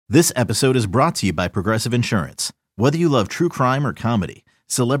This episode is brought to you by Progressive Insurance. Whether you love true crime or comedy,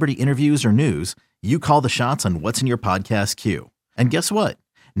 celebrity interviews or news, you call the shots on what's in your podcast queue. And guess what?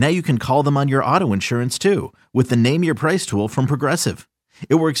 Now you can call them on your auto insurance too with the Name Your Price tool from Progressive.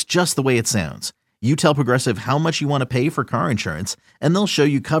 It works just the way it sounds. You tell Progressive how much you want to pay for car insurance, and they'll show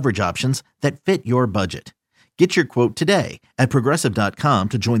you coverage options that fit your budget. Get your quote today at Progressive.com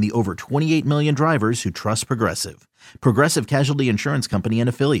to join the over 28 million drivers who trust Progressive. Progressive Casualty Insurance Company and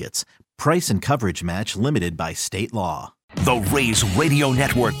Affiliates. Price and coverage match limited by state law. The Rays Radio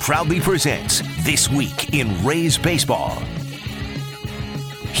Network proudly presents This Week in Rays Baseball.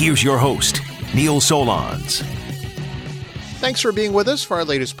 Here's your host, Neil Solondz. Thanks for being with us for our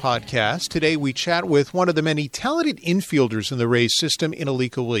latest podcast. Today we chat with one of the many talented infielders in the Rays system in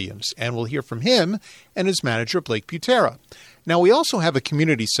Alika Williams, and we'll hear from him and his manager, Blake Butera. Now, we also have a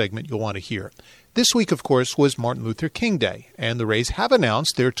community segment you'll want to hear. This week, of course, was Martin Luther King Day, and the Rays have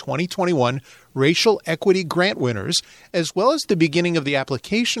announced their 2021 Racial Equity Grant winners, as well as the beginning of the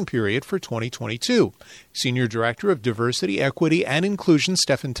application period for 2022. Senior Director of Diversity, Equity, and Inclusion,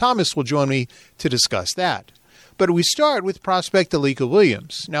 Stephen Thomas, will join me to discuss that. But we start with prospect Alika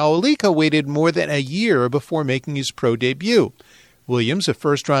Williams. Now, Alika waited more than a year before making his pro debut. Williams, a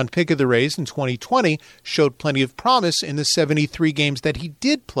first-round pick of the Rays in 2020, showed plenty of promise in the 73 games that he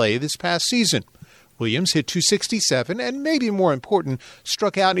did play this past season. Williams hit .267 and, maybe more important,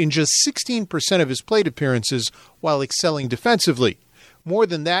 struck out in just 16% of his plate appearances while excelling defensively. More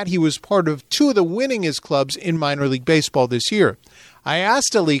than that, he was part of two of the winningest clubs in minor league baseball this year. I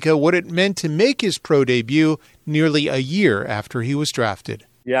asked Alika what it meant to make his pro debut nearly a year after he was drafted.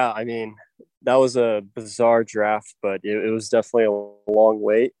 Yeah, I mean, that was a bizarre draft, but it was definitely a long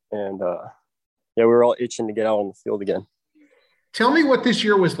wait. And, we were all itching to get out on the field again. Tell me what this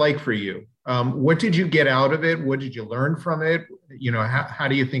year was like for you. What did you get out of it? What did you learn from it? You know, how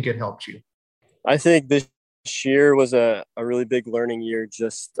do you think it helped you? I think this year was a really big learning year.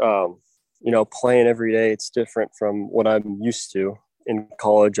 Just, playing every day. It's different from what I'm used to. In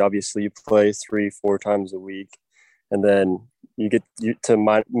college, obviously, you play 3-4 times a week, and then you get to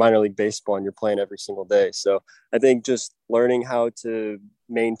minor league baseball and you're playing every single day. So I think just learning how to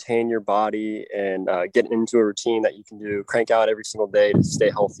maintain your body and get into a routine that you can do, crank out every single day to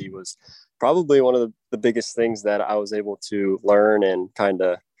stay healthy was probably one of the biggest things that I was able to learn and kind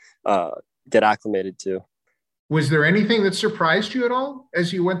of get acclimated to. Was there anything that surprised you at all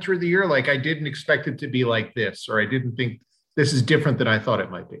as you went through the year? Like, I didn't expect it to be like this, or I didn't think this is different than I thought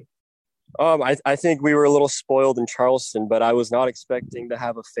it might be. I think we were a little spoiled in Charleston, but I was not expecting to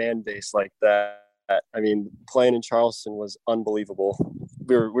have a fan base like that. I mean, playing in Charleston was unbelievable.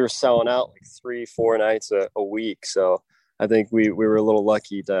 We were selling out like 3-4 nights a week. So I think we were a little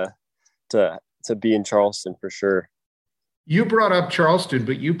lucky to be in Charleston for sure. You brought up Charleston,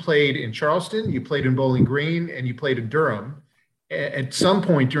 but you played in Charleston, you played in Bowling Green, and you played in Durham at some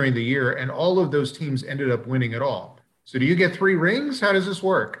point during the year, and all of those teams ended up winning it all. So do you get 3 rings? How does this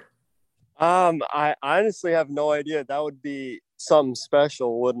work? I honestly have no idea. That would be something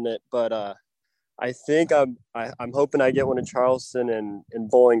special, wouldn't it? But I think I'm hoping I get one in Charleston and in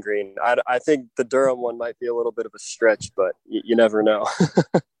Bowling Green. I think the Durham one might be a little bit of a stretch, but you never know.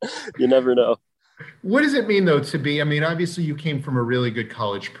 You never know. What does it mean, though, to be, I mean, obviously you came from a really good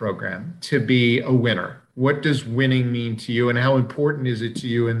college program, to be a winner? What does winning mean to you, and how important is it to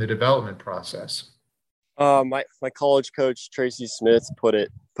you in the development process? My college coach, Tracy Smith, put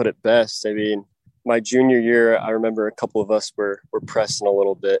it best. I mean, my junior year, I remember a couple of us were pressing a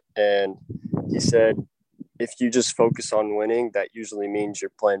little bit, and he said, if you just focus on winning, that usually means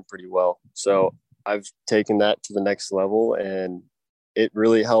you're playing pretty well. So I've taken that to the next level, and it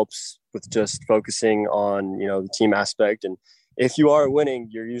really helps with just focusing on, the team aspect. And if you are winning,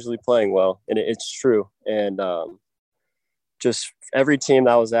 you're usually playing well, and it's true. And just every team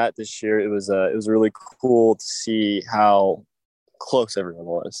that I was at this year, it was really cool to see how close everyone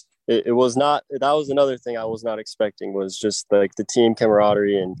was. It was not, that was another thing I was not expecting, was just like the team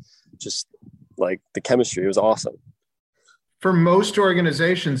camaraderie and just like the chemistry. It was awesome. For most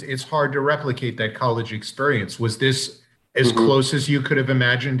organizations, it's hard to replicate that college experience. Was this as close as you could have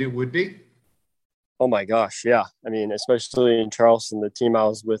imagined it would be? Oh my gosh. Yeah. I mean, especially in Charleston, the team I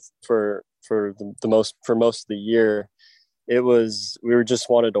was with for most of the year, we were just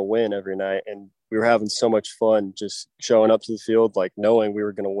wanted to win every night, and we were having so much fun just showing up to the field, like knowing we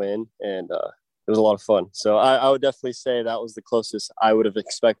were going to win. And it was a lot of fun. So I would definitely say that was the closest I would have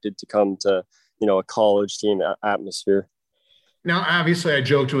expected to come to, a college team atmosphere. Now, obviously, I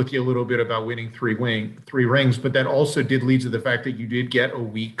joked with you a little bit about winning three rings, but that also did lead to the fact that you did get a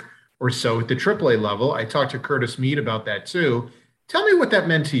week or so at the AAA level. I talked to Curtis Mead about that too. Tell me what that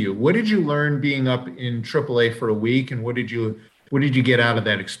meant to you. What did you learn being up in AAA for a week, and what did you get out of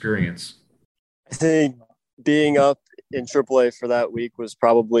that experience? I think being up in AAA for that week was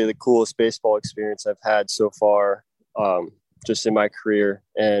probably the coolest baseball experience I've had so far, just in my career.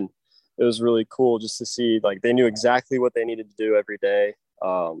 And it was really cool just to see, like, they knew exactly what they needed to do every day.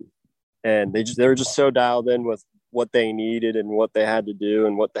 And they were just so dialed in with what they needed and what they had to do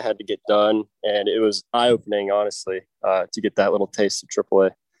and what they had to get done. And it was eye-opening, honestly, to get that little taste of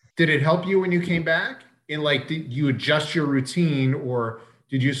AAA. Did it help you when you came back? Did you adjust your routine, or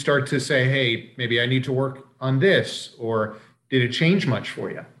did you start to say, hey, maybe I need to work on this, or did it change much for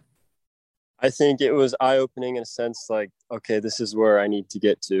you? I think it was eye-opening in a sense, like, okay, this is where I need to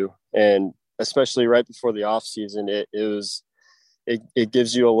get to. And especially right before the off season, it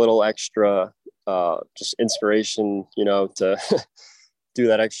gives you a little extra just inspiration, to do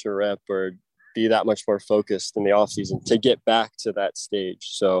that extra rep or be that much more focused in the off season to get back to that stage.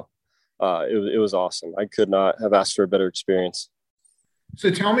 So it was awesome. I could not have asked for a better experience. So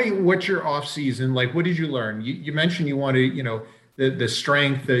tell me, what's your off season like? What did you learn? You mentioned you wanted, the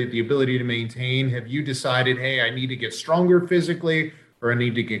strength, the ability to maintain. Have you decided, hey, I need to get stronger physically, or I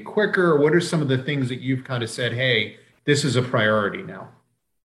need to get quicker? Or what are some of the things that you've kind of said, hey, this is a priority now?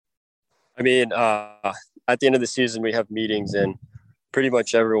 I mean, at the end of the season, we have meetings, and pretty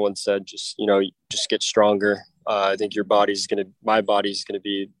much everyone said, just get stronger. I think my body's going to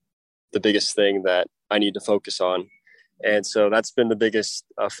be the biggest thing that I need to focus on. And so that's been the biggest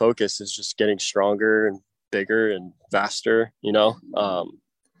focus, is just getting stronger and bigger and faster, hitting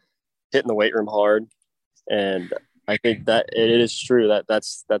the weight room hard. And I think that it is true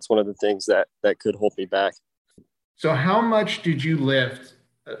that's one of the things that could hold me back. So how much did you lift?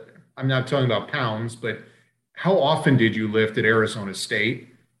 I'm not talking about pounds, but how often did you lift at Arizona State?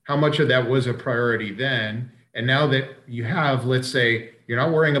 How much of that was a priority then? And now that you have, let's say, you're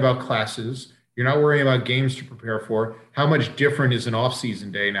not worrying about classes, you're not worrying about games to prepare for, how much different is an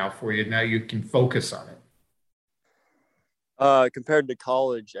off-season day now for you? Now you can focus on it. Compared to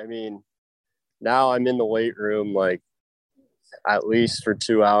college, I mean, now I'm in the weight room like at least for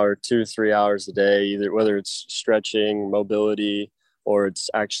 2 to 3 hours a day, either whether it's stretching, mobility, or it's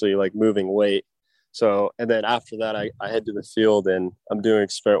actually like moving weight. So, and then after that, I head to the field and I'm doing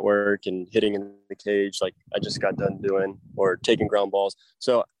sprint work and hitting in the cage like I just got done doing, or taking ground balls.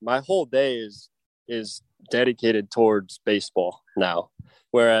 So my whole day is dedicated towards baseball now.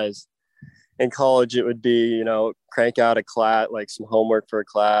 Whereas in college, it would be, crank out a class, like some homework for a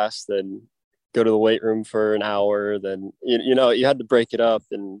class, then go to the weight room for an hour. Then, you had to break it up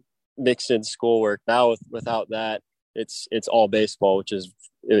and mix in schoolwork. Now without that, it's all baseball,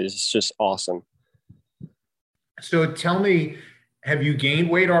 it's just awesome. So tell me, have you gained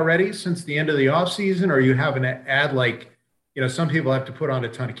weight already since the end of the off season, or are you having to add, like, some people have to put on a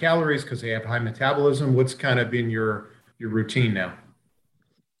ton of calories because they have high metabolism? What's kind of been your routine now?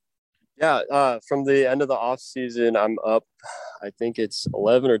 Yeah. From the end of the off season, I'm up, I think it's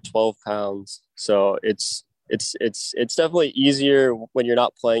 11 or 12 pounds. So it's definitely easier when you're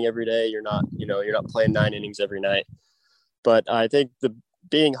not playing every day. You're not playing 9 innings every night. But I think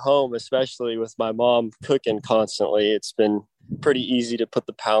being home, especially with my mom cooking constantly, it's been pretty easy to put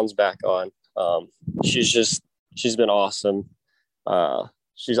the pounds back on. She's been awesome. I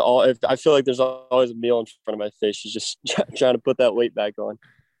feel like there's always a meal in front of my face. She's just trying to put that weight back on.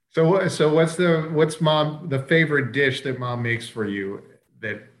 So what's the favorite dish that mom makes for you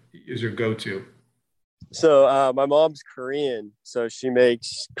that is your go-to? So my mom's Korean, so she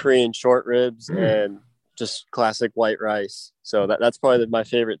makes Korean short ribs and just classic white rice. So that's probably my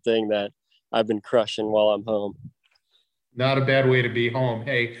favorite thing that I've been crushing while I'm home. Not a bad way to be home.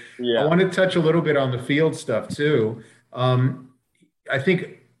 Hey, yeah. I want to touch a little bit on the field stuff too. I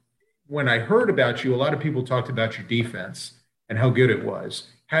think when I heard about you, a lot of people talked about your defense and how good it was.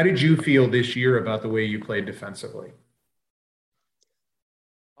 How did you feel this year about the way you played defensively?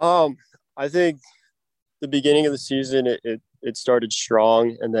 I think the beginning of the season, it started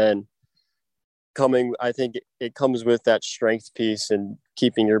strong, and then I think it comes with that strength piece and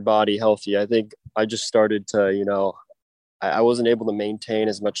keeping your body healthy. I think I just started to, I wasn't able to maintain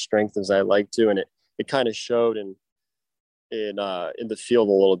as much strength as I like to, and it kind of showed in the field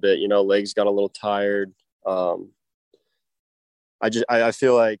a little bit. Legs got a little tired. I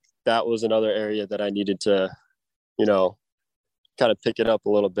feel like that was another area that I needed to, kind of pick it up a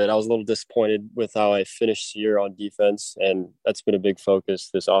little bit. I was a little disappointed with how I finished the year on defense, and that's been a big focus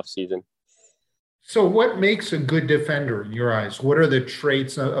this offseason. So what makes a good defender in your eyes? What are the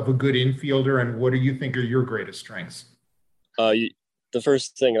traits of a good infielder, and what do you think are your greatest strengths? The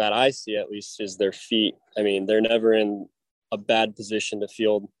first thing that I see, at least, is their feet. I mean, they're never in a bad position to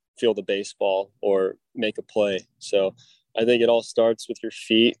field a baseball or make a play. So I think it all starts with your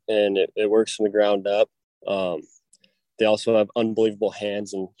feet, and it works from the ground up. They also have unbelievable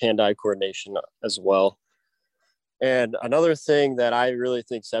hands and hand-eye coordination as well. And another thing that I really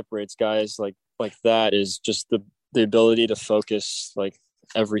think separates guys like that is just the ability to focus like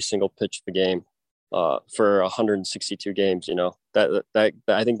every single pitch of the game for 162 games. You know, that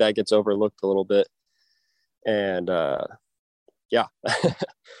I think that gets overlooked a little bit. And yeah,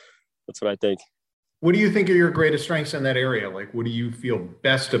 that's what I think. What do you think are your greatest strengths in that area? Like, what do you feel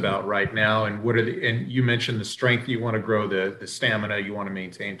best about right now? And and you mentioned the strength you want to grow, the stamina you want to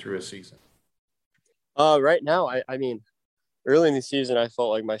maintain through a season. Right now, I mean, early in the season, I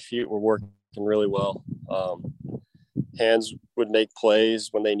felt like my feet were working really well. Hands would make plays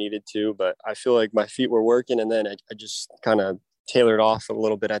when they needed to, but I feel like my feet were working, and then I just kind of tailored off a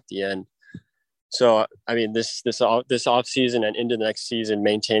little bit at the end. So, I mean, this off season and into the next season,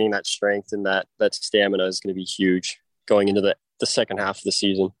 maintaining that strength and that stamina is going to be huge going into the second half of the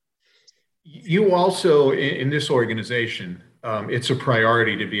season. You also, in this organization, it's a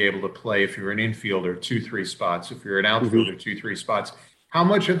priority to be able to play if you're an infielder 2-3 spots, if you're an outfielder 2-3 spots. How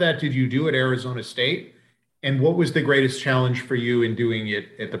much of that did you do at Arizona State? And what was the greatest challenge for you in doing it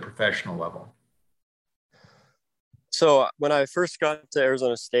at the professional level? So when I first got to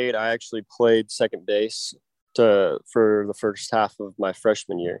Arizona State, I actually played second base for the first half of my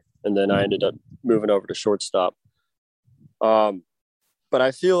freshman year. And then I ended up moving over to shortstop. But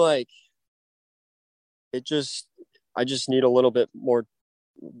I feel like I just need a little bit more.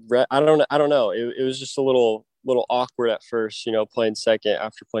 I don't know. It was just a little awkward at first, you know, playing second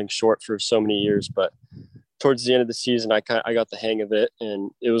after playing short for so many years. But towards the end of the season, I got the hang of it,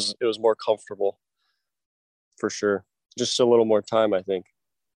 and it was more comfortable for sure. Just a little more time, I think.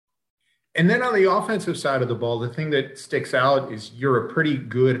 And then on the offensive side of the ball, the thing that sticks out is you're a pretty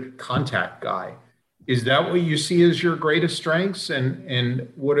good contact guy. Is that what you see as your greatest strengths? And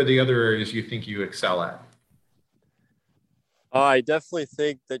what are the other areas you think you excel at? I definitely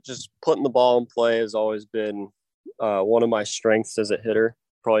think that just putting the ball in play has always been one of my strengths as a hitter,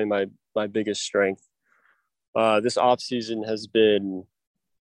 probably my biggest strength. This offseason has been,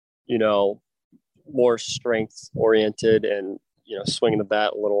 you know, more strength oriented and, you know, swinging the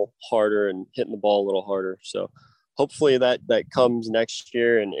bat a little harder and hitting the ball a little harder. So hopefully that comes next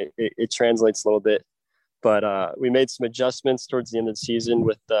year and it translates a little bit. But we made some adjustments towards the end of the season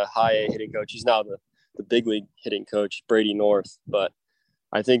with the high A hitting coach. He's now the big league hitting coach, Brady North. But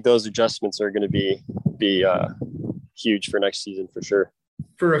I think those adjustments are going to be huge for next season for sure.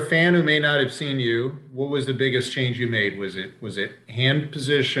 For a fan who may not have seen you, what was the biggest change you made? Was it hand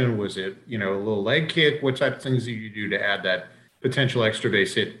position? Was it, you know, a little leg kick? What type of things did you do to add that potential extra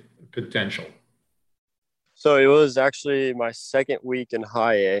base hit potential? So it was actually my second week in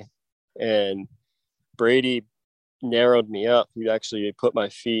high A, and Brady narrowed me up. He actually put my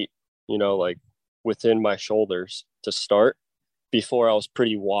feet, you know, like within my shoulders to start. Before I was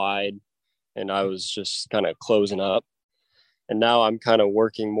pretty wide and I was just kind of closing up. And now I'm kind of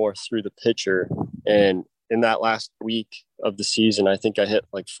working more through the pitcher. And in that last week of the season, I think I hit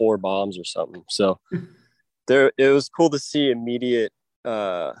like 4 bombs or something. So it was cool to see immediate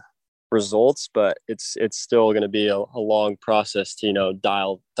results, but it's still going to be a long process to, you know,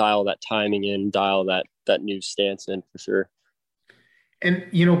 dial that timing in, dial that new stance in for sure. And,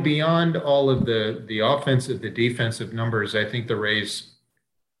 you know, beyond all of the offensive, the defensive numbers, I think the Rays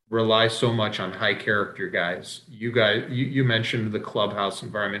rely so much on high character guys. You mentioned the clubhouse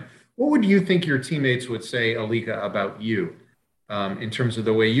environment. What would you think your teammates would say, Alika, about you in terms of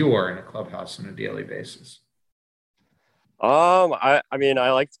the way you are in a clubhouse on a daily basis? I mean,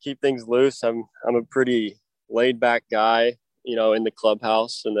 I like to keep things loose. I'm a pretty laid back guy, you know, in the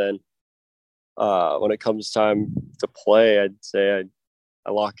clubhouse. And then when it comes time to play, I'd say I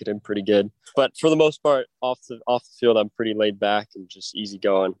lock it in pretty good. But for the most part, off the field, I'm pretty laid back and just easy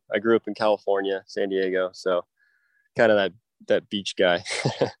going. I grew up in California, San Diego, so kind of that beach guy.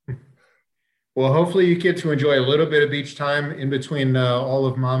 Well, hopefully you get to enjoy a little bit of beach time in between all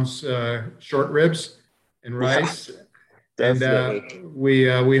of Mom's short ribs and rice. Definitely.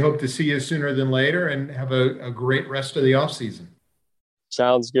 And we hope to see you sooner than later and have a great rest of the off season.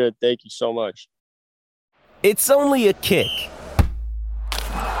 Sounds good. Thank you so much. It's only a kick,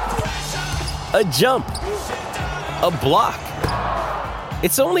 a jump, a block.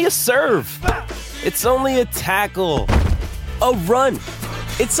 It's only a serve. It's only a tackle, a run.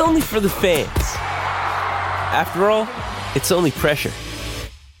 It's only for the fans. After all, it's only pressure.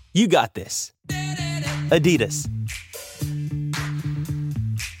 You got this. Adidas.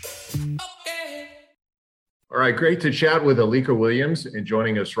 All right, great to chat with Alika Williams, and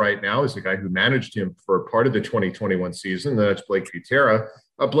joining us right now is the guy who managed him for part of the 2021 season. That's Blake Butera.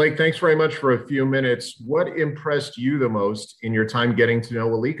 Blake, thanks very much for a few minutes. What impressed you the most in your time getting to know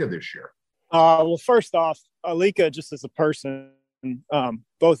Alika this year? Well, first off, Alika, just as a person,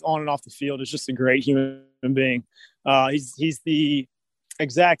 both on and off the field, is just a great human being. He's the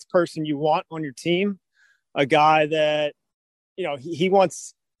exact person you want on your team, a guy that, he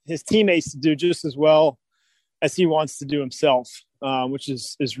wants his teammates to do just as well as he wants to do himself, which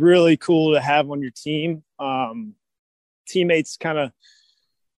is really cool to have on your team. Teammates kind of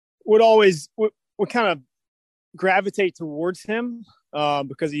would kind of gravitate towards him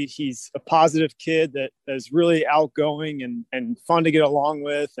because he's a positive kid that is really outgoing and fun to get along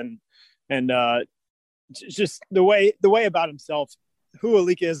with, and just the way about himself, who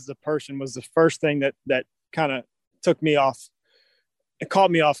Alika is as a person, was the first thing that kind of took me off. It caught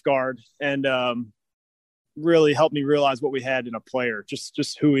me off guard and really helped me realize what we had in a player,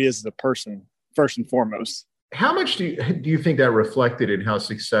 just who he is as a person, first and foremost. How much do you think that reflected in how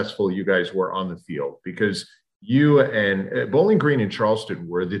successful you guys were on the field? Because you and Bowling Green and Charleston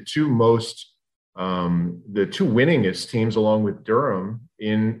were the two winningest teams, along with Durham,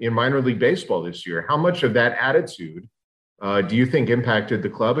 in minor league baseball this year. How much of that attitude do you think impacted the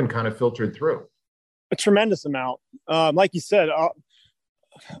club and kind of filtered through? A tremendous amount. Like you said,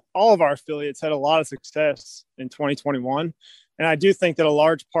 all of our affiliates had a lot of success in 2021. And I do think that a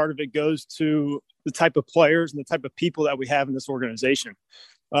large part of it goes to the type of players and the type of people that we have in this organization,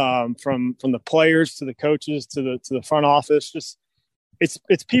 from the players to the coaches to the front office. Just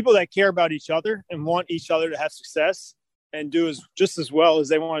it's people that care about each other and want each other to have success and do just as well as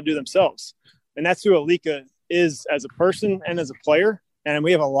they want to do themselves. And that's who Alika is as a person and as a player. And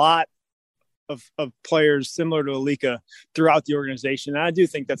we have a lot of players similar to Alika throughout the organization. And I do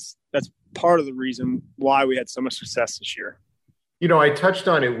think that's part of the reason why we had so much success this year. I touched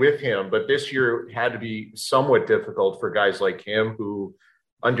on it with him, but this year had to be somewhat difficult for guys like him who,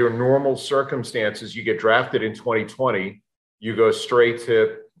 under normal circumstances, you get drafted in 2020, you go straight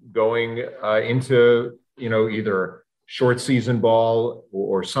to going into, either short season ball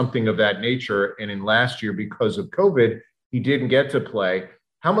or something of that nature. And in last year, because of COVID, he didn't get to play.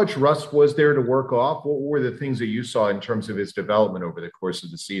 How much rust was there to work off? What were the things that you saw in terms of his development over the course of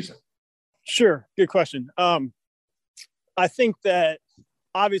the season? Sure. Good question. I think that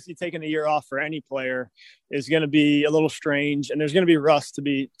obviously taking a year off for any player is going to be a little strange, and there's going to be rust to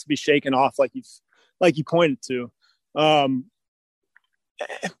be shaken off, like you pointed to.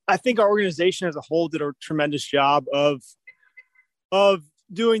 I think our organization as a whole did a tremendous job of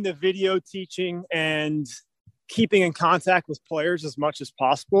doing the video teaching and keeping in contact with players as much as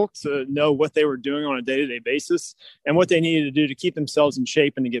possible to know what they were doing on a day-to-day basis and what they needed to do to keep themselves in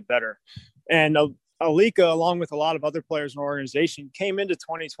shape and to get better. And Alika, along with a lot of other players in our organization, came into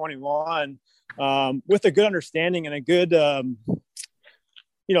 2021 with a good understanding and a good, a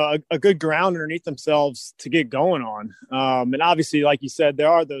good ground underneath themselves to get going on. And obviously, like you said, there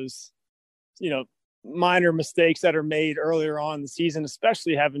are those, minor mistakes that are made earlier on in the season,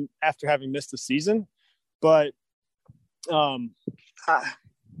 especially after having missed a season. But with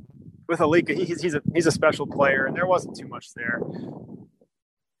Alika, he's a special player, and there wasn't too much there.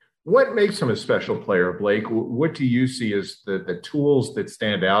 What makes him a special player, Blake? What do you see as the tools that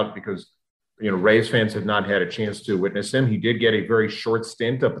stand out? Because, Rays fans have not had a chance to witness him. He did get a very short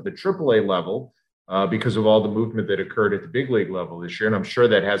stint up at the AAA level because of all the movement that occurred at the big league level this year. And I'm sure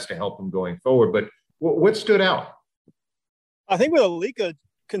that has to help him going forward. But what stood out? I think with Alika,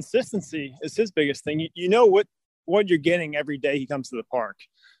 consistency is his biggest thing. You know what you're getting every day he comes to the park.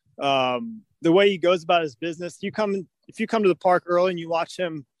 The way he goes about his business, if you come to the park early and you watch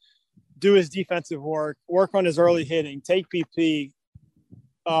him do his defensive work on his early hitting, take BP,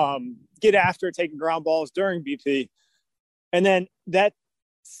 get after it, taking ground balls during BP. And then that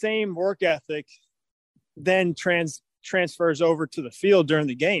same work ethic then transfers over to the field during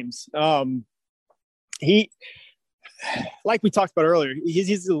the games. He, like we talked about earlier,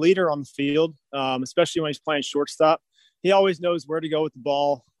 he's the leader on the field, especially when he's playing shortstop. He always knows where to go with the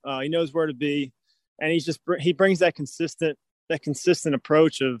ball. He knows where to be. And he brings that consistent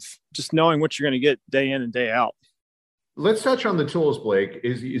approach of just knowing what you're going to get day in and day out. Let's touch on the tools, Blake.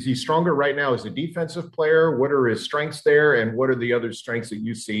 Is he stronger right now as a defensive player? What are his strengths there? And what are the other strengths that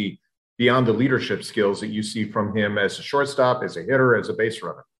you see beyond the leadership skills that you see from him as a shortstop, as a hitter, as a base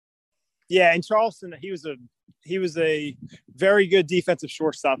runner? Yeah, in Charleston, he was a very good defensive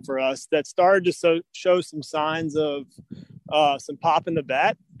shortstop for us that started to show some signs of some pop in the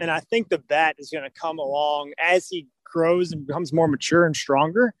bat. And I think the bat is going to come along as he grows and becomes more mature and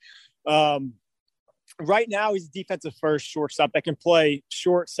stronger. right now he's a defensive first shortstop that can play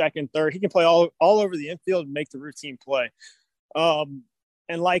short, second, third. He can play all over the infield and make the routine play. And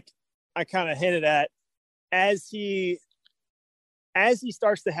like I kind of hinted at, as he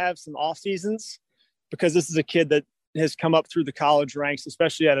starts to have some off seasons, because this is a kid that has come up through the college ranks,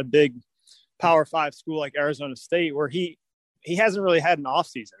 especially at a big Power 5 school like Arizona State, where he hasn't really had an off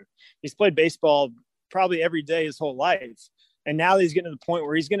season. He's played baseball probably every day his whole life. And now he's getting to the point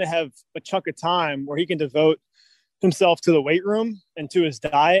where he's going to have a chunk of time where he can devote himself to the weight room and to his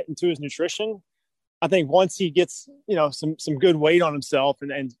diet and to his nutrition. I think once he gets, some good weight on himself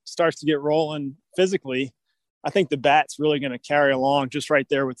and starts to get rolling physically, I think the bat's really going to carry along just right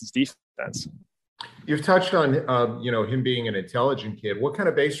there with his defense. You've touched on, him being an intelligent kid. What kind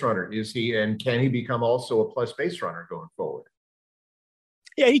of base runner is he, and can he become also a plus base runner going forward?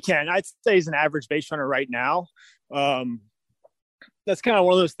 Yeah, he can. I'd say he's an average base runner right now. That's kind of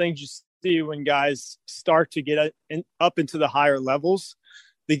one of those things you see when guys start to get up into the higher levels.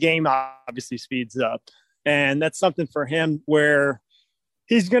 The game obviously speeds up, and that's something for him where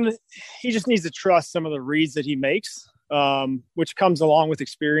he just needs to trust some of the reads that he makes, which comes along with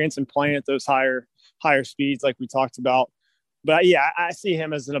experience and playing at those higher speeds like we talked about. But yeah, I see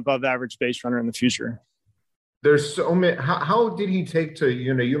him as an above average base runner in the future. There's so many. How did he take to,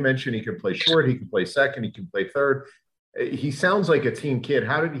 you mentioned he could play short, he can play second, he can play third. He sounds like a team kid.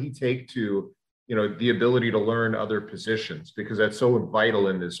 How did he take to, the ability to learn other positions? Because that's so vital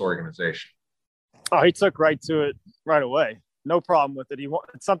in this organization. Oh, he took right to it right away. No problem with it.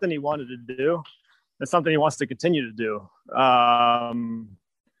 It's something he wanted to do. It's something he wants to continue to do.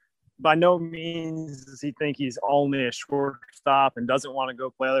 By no means does he think he's only a shortstop and doesn't want to go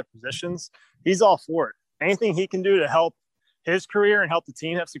play other positions. He's all for it. Anything he can do to help his career and help the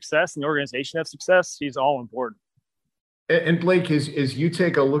team have success and the organization have success, he's all important. And Blake, as you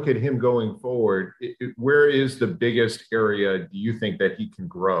take a look at him going forward, where is the biggest area do you think that he can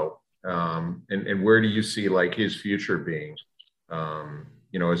grow? And where do you see like his future being,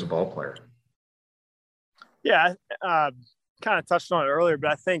 as a ball player? Yeah, kind of touched on it earlier,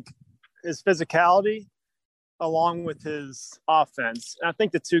 but I think his physicality along with his offense, and I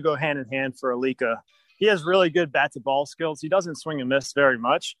think the two go hand in hand for Alika. He has really good bat to ball skills. He doesn't swing and miss very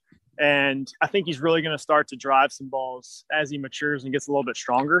much. And I think he's really going to start to drive some balls as he matures and gets a little bit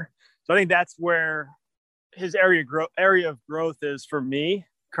stronger. So I think that's where his area of growth is for me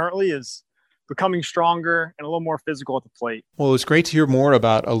currently, is becoming stronger and a little more physical at the plate. Well, it's great to hear more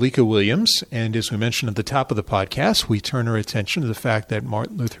about Alika Williams. And as we mentioned at the top of the podcast, we turn our attention to the fact that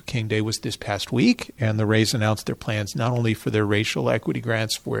Martin Luther King Day was this past week, and the Rays announced their plans not only for their racial equity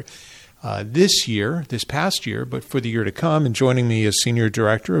grants for this past year, but for the year to come. And joining me is Senior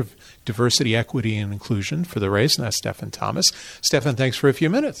Director of Diversity, Equity, and Inclusion for the Rays, and that's Stephen Thomas. Stephen, thanks for a few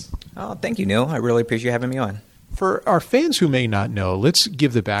minutes. Oh, thank you, Neil. I really appreciate you having me on. For our fans who may not know, let's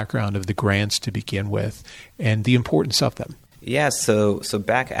give the background of the grants to begin with and the importance of them. Yeah, so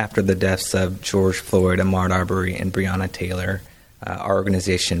back after the deaths of George Floyd, Ahmaud Arbery, and Breonna Taylor, our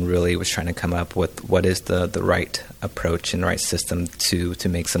organization really was trying to come up with what is the right approach and right system to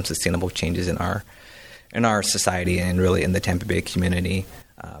make some sustainable changes in our society and really in the Tampa Bay community.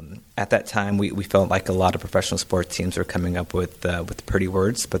 At that time, we felt like a lot of professional sports teams were coming up with pretty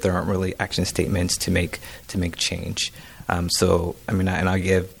words, but there aren't really action statements to make change. I'll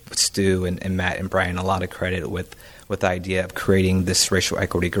give Stu and Matt and Brian a lot of credit with the idea of creating this racial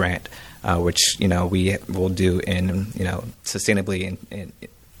equity grant, which we will do in sustainably in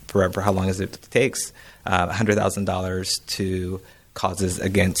forever, how long as it takes, $100,000 to causes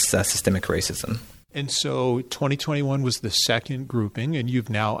against systemic racism. And so 2021 was the second grouping, and you've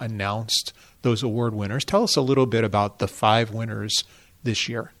now announced those award winners. Tell us a little bit about the 5 winners this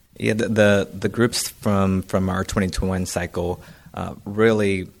year. Yeah, the groups from our 2021 cycle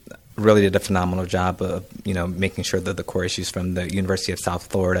really did a phenomenal job of making sure that the core issues from the University of South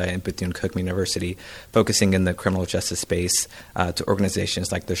Florida and Bethune-Cookman University, focusing in the criminal justice space, to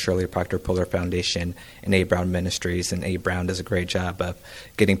organizations like the Shirley Proctor Puller Foundation and A. Brown Ministries. And A. Brown does a great job of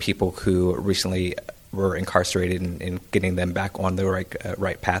getting people who recently were incarcerated and getting them back on the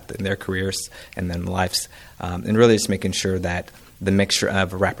right path in their careers and their lives, and really just making sure that the mixture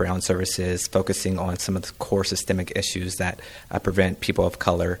of wraparound services, focusing on some of the core systemic issues that prevent people of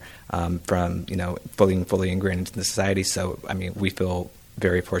color from, fully ingrained into the society. So, we feel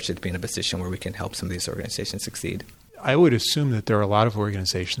very fortunate to be in a position where we can help some of these organizations succeed. I would assume that there are a lot of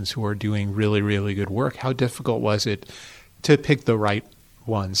organizations who are doing really, really good work. How difficult was it to pick the right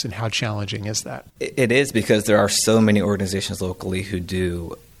ones, and how challenging is that? It is, because there are so many organizations locally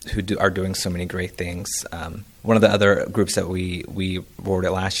who are doing so many great things. One of the other groups that we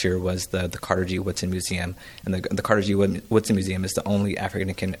awarded last year was the Carter G. Woodson Museum. And the Carter G. Woodson Museum is the only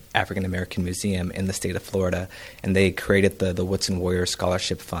African-American museum in the state of Florida. And they created the Woodson Warriors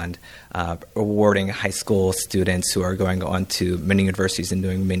Scholarship Fund, awarding high school students who are going on to many universities and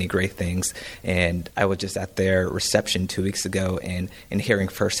doing many great things. And I was just at their reception 2 weeks ago and hearing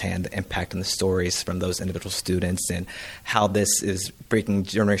firsthand the impact and the stories from those individual students and how this is breaking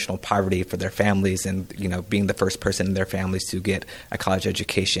generational poverty for their families and, being the first person in their families to get a college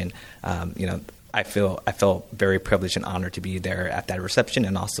education. I felt very privileged and honored to be there at that reception,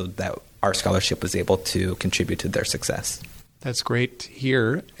 and also that our scholarship was able to contribute to their success. That's great to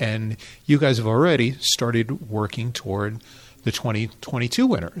hear. And you guys have already started working toward the 2022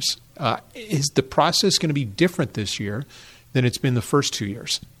 winners. Is the process going to be different this year than it's been the first 2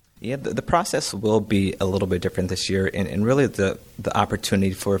 years? Yeah, the process will be a little bit different this year, and really the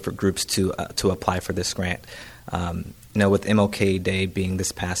opportunity for groups to apply for this grant. With MLK Day being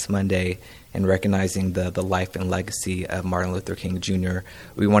this past Monday and recognizing the life and legacy of Martin Luther King Jr.,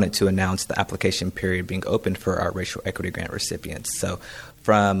 we wanted to announce the application period being open for our racial equity grant recipients. So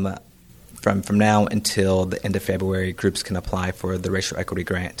from now until the end of February, groups can apply for the racial equity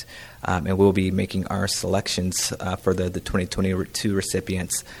grant. And we'll be making our selections for the 2022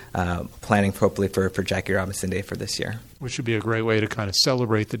 recipients, planning hopefully for Jackie Robinson Day for this year. Which would be a great way to kind of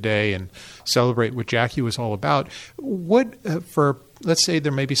celebrate the day and celebrate what Jackie was all about. Let's say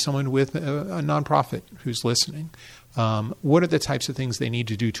there may be someone with a nonprofit who's listening. What are the types of things they need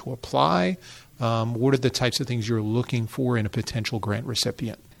to do to apply? What are the types of things you're looking for in a potential grant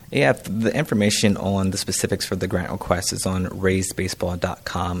recipient? Yeah, the information on the specifics for the grant request is on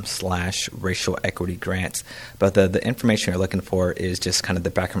raisebaseball.com/racial equity grants. But the information you're looking for is just kind of the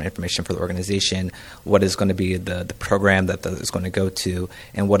background information for the organization, what is going to be the program that is going to go to,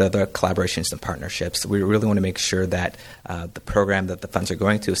 and what other collaborations and partnerships. We really want to make sure that the program that the funds are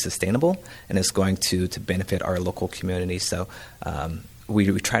going to is sustainable and is going to benefit our local community. So we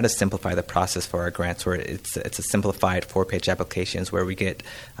try to simplify the process for our grants, where it's a simplified 4-page applications where we get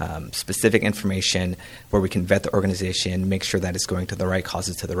specific information, where we can vet the organization, make sure that it's going to the right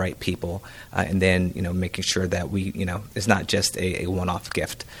causes, to the right people, and then making sure that it's not just a one-off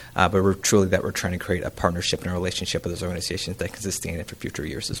gift, but we're trying to create a partnership and a relationship with those organizations that can sustain it for future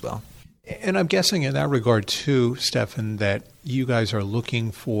years as well. And I'm guessing in that regard too, Stefan, that you guys are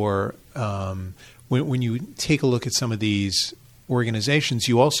looking for when you take a look at some of these organizations,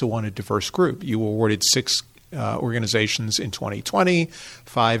 you also want a diverse group. You awarded 6 organizations in 2020,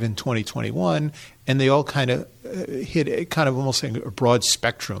 5 in 2021, and they all kind of hit kind of almost a broad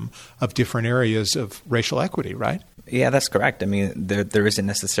spectrum of different areas of racial equity, right? Yeah, that's correct. I mean, there isn't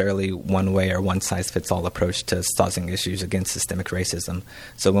necessarily one way or one size fits all approach to solving issues against systemic racism.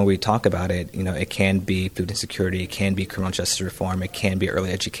 So when we talk about it, it can be food insecurity, it can be criminal justice reform, it can be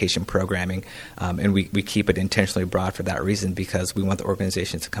early education programming, and we keep it intentionally broad for that reason, because we want the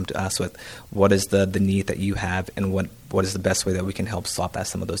organizations to come to us with what is the need that you have and what is the best way that we can help solve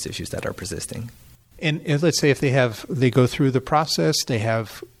some of those issues that are persisting. And let's say if they go through the process, they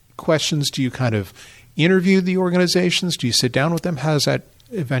have questions, do you kind of interview the organizations? Do you sit down with them? How does that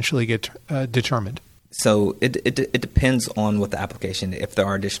eventually get determined? So it depends on what the application. If there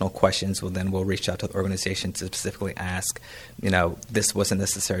are additional questions, well, then we'll reach out to the organization to specifically ask, this wasn't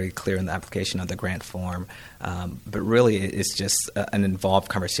necessarily clear in the application of the grant form. But really, it's just an involved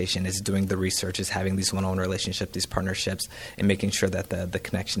conversation. It's doing the research, it's having these one-on-one relationships, these partnerships, and making sure that the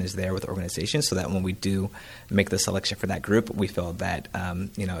connection is there with the organization, so that when we do make the selection for that group, we feel that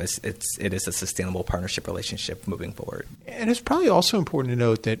it is a sustainable partnership relationship moving forward. And it's probably also important to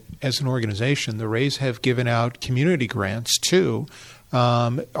note that as an organization, the Rays have given out community grants too.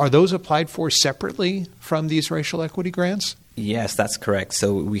 Are those applied for separately from these racial equity grants? Yes, that's correct.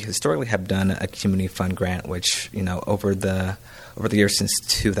 So we historically have done a community fund grant, which, over the years since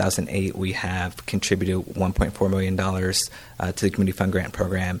 2008, we have contributed $1.4 million to the community fund grant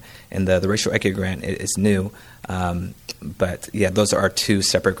program. And the racial equity grant is new. But yeah, those are our 2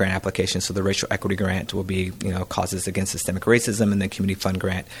 separate grant applications. So the racial equity grant will be, causes against systemic racism, and the community fund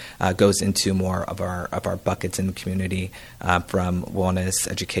grant goes into more of our buckets in the community, from wellness,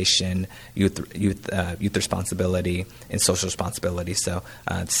 education, youth responsibility, and social responsibility. So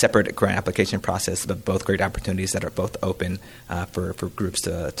separate grant application process, but both great opportunities that are both open for groups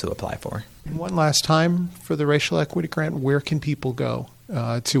to apply for. And one last time for the racial equity grant, where can people go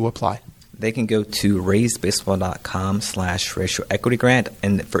to apply? They can go to raisebaseball.com/racial equity grant.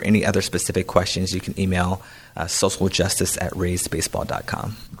 And for any other specific questions, you can email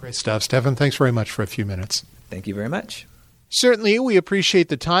socialjustice@raisebaseball.com. Great stuff. Stefan, thanks very much for a few minutes. Thank you very much. Certainly, we appreciate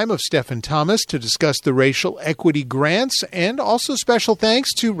the time of Stephen Thomas to discuss the racial equity grants, and also special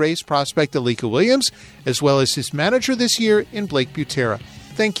thanks to Rays prospect Alika Williams, as well as his manager this year in Blake Butera.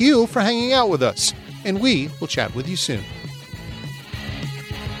 Thank you for hanging out with us, and we will chat with you soon.